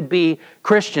want to be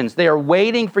Christians. They are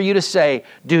waiting for you to say,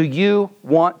 do you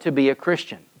want to be a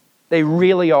Christian? They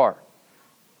really are.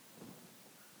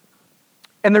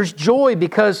 And there's joy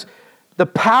because the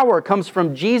power comes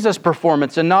from Jesus'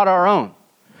 performance and not our own.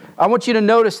 I want you to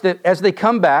notice that as they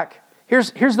come back,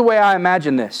 here's the way I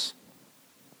imagine this.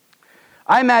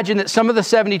 I imagine that some of the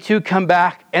 72 come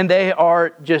back and they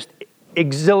are just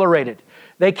exhilarated.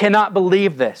 They cannot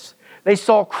believe this. They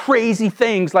saw crazy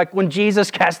things like when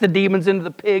Jesus cast the demons into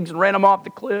the pigs and ran them off the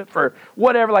cliff or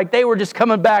whatever. Like they were just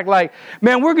coming back like,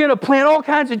 man, we're going to plant all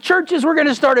kinds of churches. We're going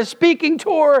to start a speaking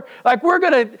tour. Like we're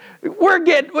going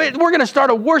to start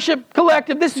a worship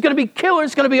collective. This is going to be killer.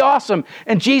 It's going to be awesome.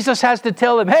 And Jesus has to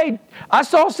tell them, hey, I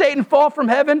saw Satan fall from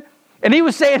heaven. And he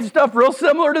was saying stuff real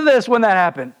similar to this when that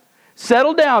happened.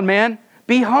 Settle down, man.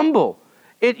 Be humble.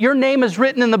 Your name is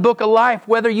written in the book of life,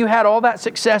 whether you had all that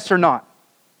success or not.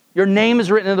 Your name is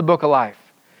written in the book of life.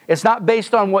 It's not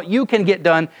based on what you can get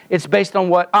done. It's based on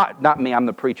not me, I'm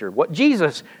the preacher.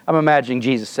 I'm imagining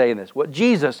Jesus saying this, what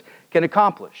Jesus can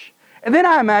accomplish. And then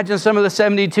I imagine some of the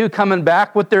 72 coming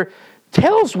back with their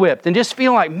tails whipped and just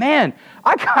feeling like, man,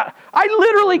 I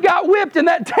literally got whipped in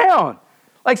that town.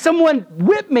 Like someone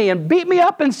whipped me and beat me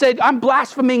up and said, I'm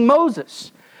blaspheming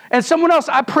Moses. And someone else,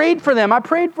 I prayed for them. I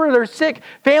prayed for their sick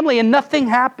family and nothing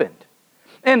happened.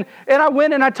 And I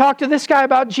went and I talked to this guy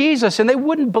about Jesus and they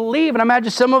wouldn't believe. And I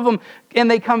imagine some of them,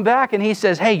 and they come back and he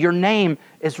says, hey, your name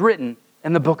is written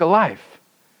in the book of life.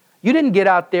 You didn't get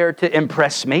out there to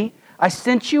impress me. I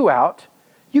sent you out.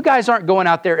 You guys aren't going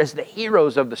out there as the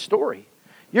heroes of the story.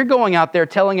 You're going out there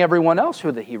telling everyone else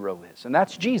who the hero is, and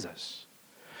that's Jesus.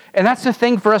 And that's the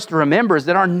thing for us to remember, is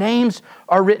that our names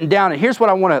are written down. And here's what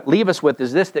I want to leave us with,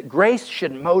 is this, that grace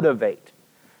should motivate.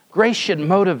 Grace should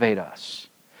motivate us.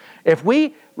 If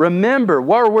we remember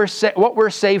what we're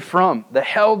saved from, the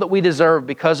hell that we deserve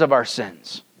because of our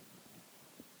sins,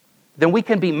 then we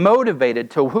can be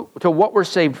motivated to what we're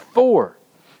saved for.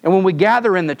 And when we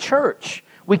gather in the church,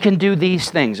 we can do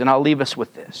these things. And I'll leave us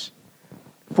with this.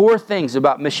 4 things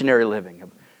about missionary living.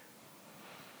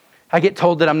 I get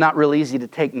told that I'm not real easy to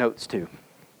take notes to.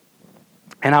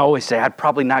 And I always say, I'm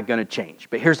probably not going to change.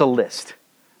 But here's a list.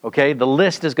 Okay? The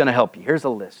list is going to help you. Here's a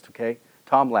list. Okay?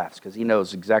 Tom laughs because he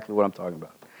knows exactly what I'm talking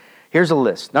about. Here's a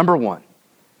list. Number 1,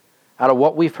 out of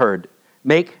what we've heard,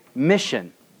 make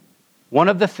mission one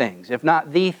of the things, if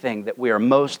not the thing, that we are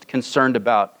most concerned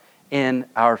about in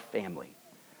our family.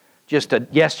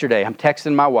 Yesterday, I'm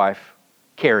texting my wife,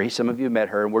 Carrie. Some of you met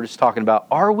her, and we're just talking about,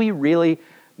 are we really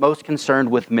most concerned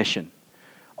with mission?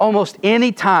 Almost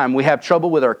any time we have trouble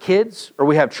with our kids, or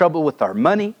we have trouble with our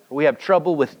money, or we have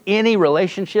trouble with any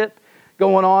relationship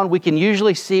going on, we can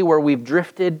usually see where we've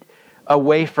drifted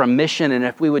away from mission. And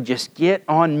if we would just get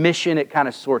on mission, it kind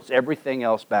of sorts everything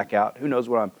else back out. Who knows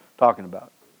what I'm talking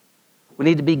about? We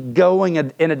need to be going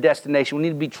in a destination. We need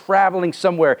to be traveling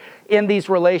somewhere in these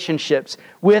relationships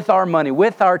with our money,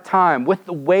 with our time, with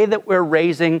the way that we're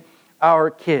raising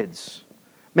our kids.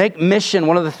 Make mission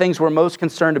one of the things we're most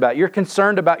concerned about. You're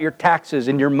concerned about your taxes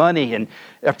and your money, and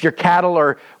if your cattle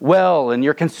are well, and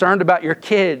you're concerned about your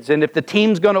kids, and if the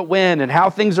team's going to win, and how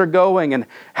things are going, and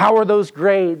how are those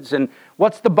grades, and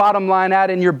what's the bottom line at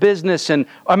in your business, and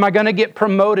am I going to get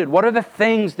promoted? What are the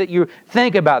things that you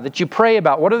think about, that you pray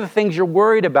about? What are the things you're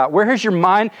worried about? Where has your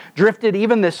mind drifted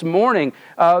even this morning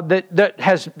that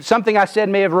has something I said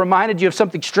may have reminded you of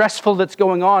something stressful that's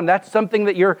going on? That's something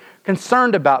that you're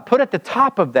concerned about. Put at the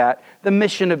top of that the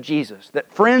mission of Jesus,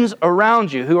 that friends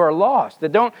around you who are lost,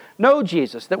 that don't know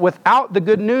Jesus, that without the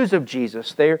good news of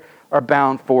Jesus, they are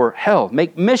bound for hell.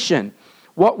 Make mission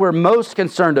what we're most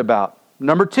concerned about.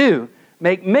 Number 2,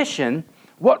 make mission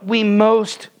what we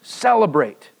most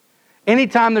celebrate.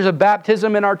 Anytime there's a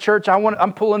baptism in our church,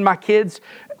 I'm pulling my kids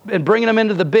and bringing them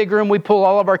into the big room. We pull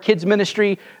all of our kids'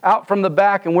 ministry out from the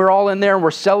back, and we're all in there and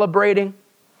we're celebrating.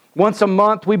 Once a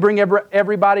month, we bring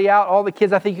everybody out, all the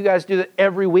kids. I think you guys do that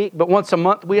every week, but once a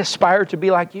month, we aspire to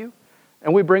be like you.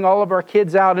 And we bring all of our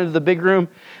kids out into the big room.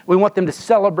 We want them to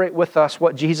celebrate with us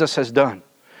what Jesus has done.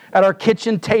 At our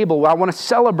kitchen table, I want to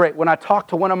celebrate when I talk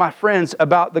to one of my friends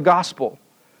about the gospel.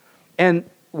 And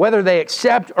whether they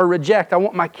accept or reject, I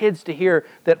want my kids to hear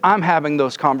that I'm having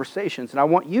those conversations. And I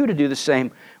want you to do the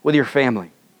same with your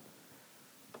family.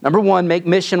 Number 1, make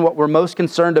mission what we're most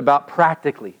concerned about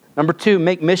practically. Number 2,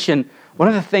 make mission one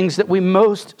of the things that we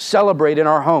most celebrate in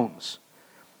our homes.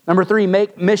 Number 3,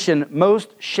 make mission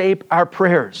most shape our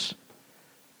prayers.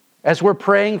 As we're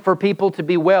praying for people to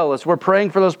be well, as we're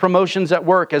praying for those promotions at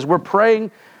work, as we're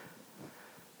praying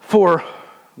for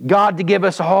God to give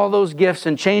us all those gifts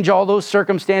and change all those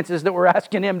circumstances that we're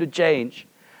asking Him to change,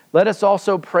 let us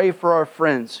also pray for our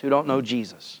friends who don't know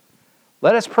Jesus.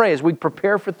 Let us pray as we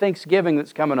prepare for Thanksgiving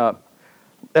that's coming up.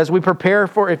 As we prepare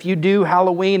for, if you do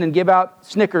Halloween and give out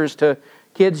Snickers to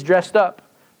kids dressed up,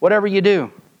 whatever you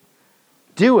do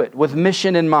it with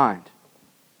mission in mind.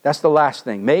 That's the last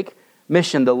thing. Make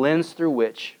mission the lens through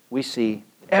which we see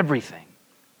everything.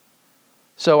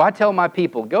 So I tell my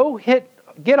people, go get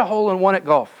a hole-in-one at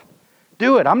golf.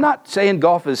 Do it. I'm not saying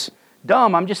golf is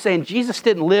dumb. I'm just saying Jesus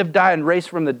didn't live, die, and raise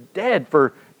from the dead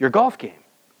for your golf game.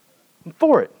 I'm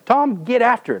for it. Tom, get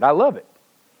after it. I love it.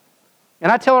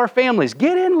 And I tell our families,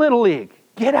 get in Little League.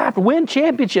 Get after, win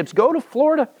championships. Go to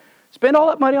Florida. Spend all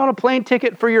that money on a plane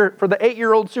ticket for the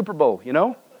 8-year-old Super Bowl, you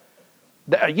know.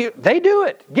 They do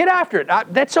it. Get after it.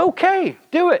 That's okay.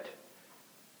 Do it.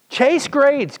 Chase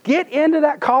grades. Get into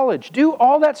that college. Do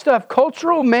all that stuff.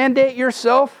 Cultural mandate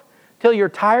yourself till you're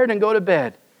tired and go to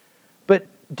bed. But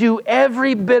do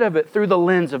every bit of it through the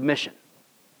lens of mission.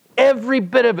 Every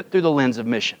bit of it through the lens of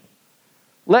mission.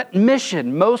 Let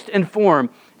mission most inform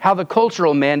how the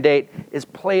cultural mandate is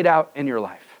played out in your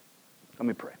life. Let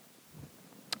me pray.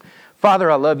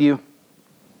 Father, I love you.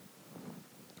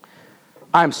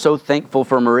 I'm so thankful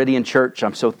for Meridian Church.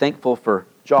 I'm so thankful for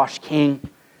Josh King.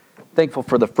 Thankful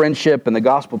for the friendship and the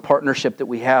gospel partnership that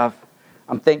we have.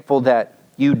 I'm thankful that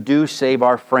you do save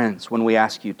our friends when we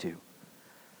ask you to.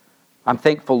 I'm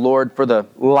thankful, Lord, for the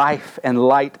life and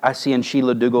light I see in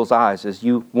Sheila Dougal's eyes as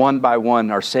you, one by one,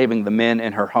 are saving the men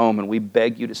in her home, and we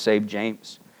beg you to save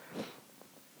James.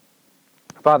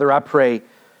 Father, I pray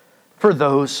for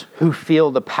those who feel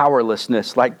the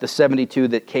powerlessness, like the 72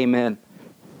 that came in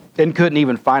and couldn't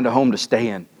even find a home to stay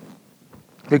in.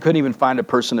 They couldn't even find a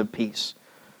person of peace.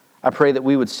 I pray that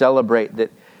we would celebrate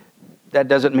that. That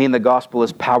doesn't mean the gospel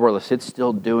is powerless. It's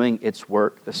still doing its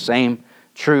work. The same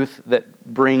truth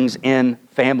that brings in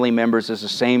family members is the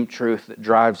same truth that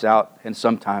drives out and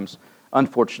sometimes,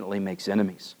 unfortunately, makes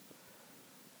enemies.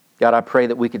 God, I pray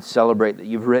that we could celebrate that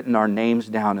you've written our names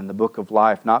down in the book of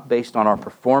life, not based on our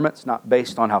performance, not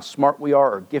based on how smart we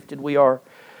are or gifted we are,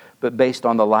 but based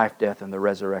on the life, death, and the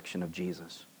resurrection of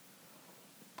Jesus.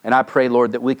 And I pray,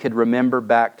 Lord, that we could remember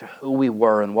back to who we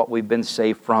were and what we've been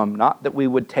saved from. Not that we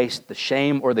would taste the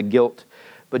shame or the guilt,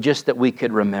 but just that we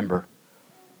could remember.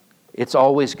 It's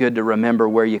always good to remember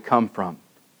where you come from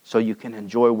so you can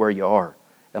enjoy where you are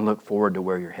and look forward to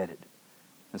where you're headed.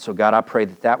 And so, God, I pray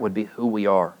that that would be who we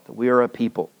are, that we are a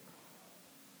people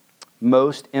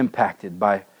most impacted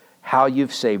by how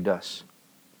you've saved us,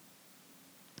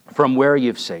 from where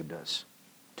you've saved us,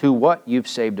 to what you've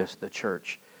saved us, the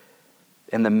church,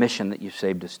 and the mission that you've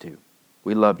saved us to.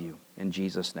 We love you. In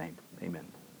Jesus' name, amen.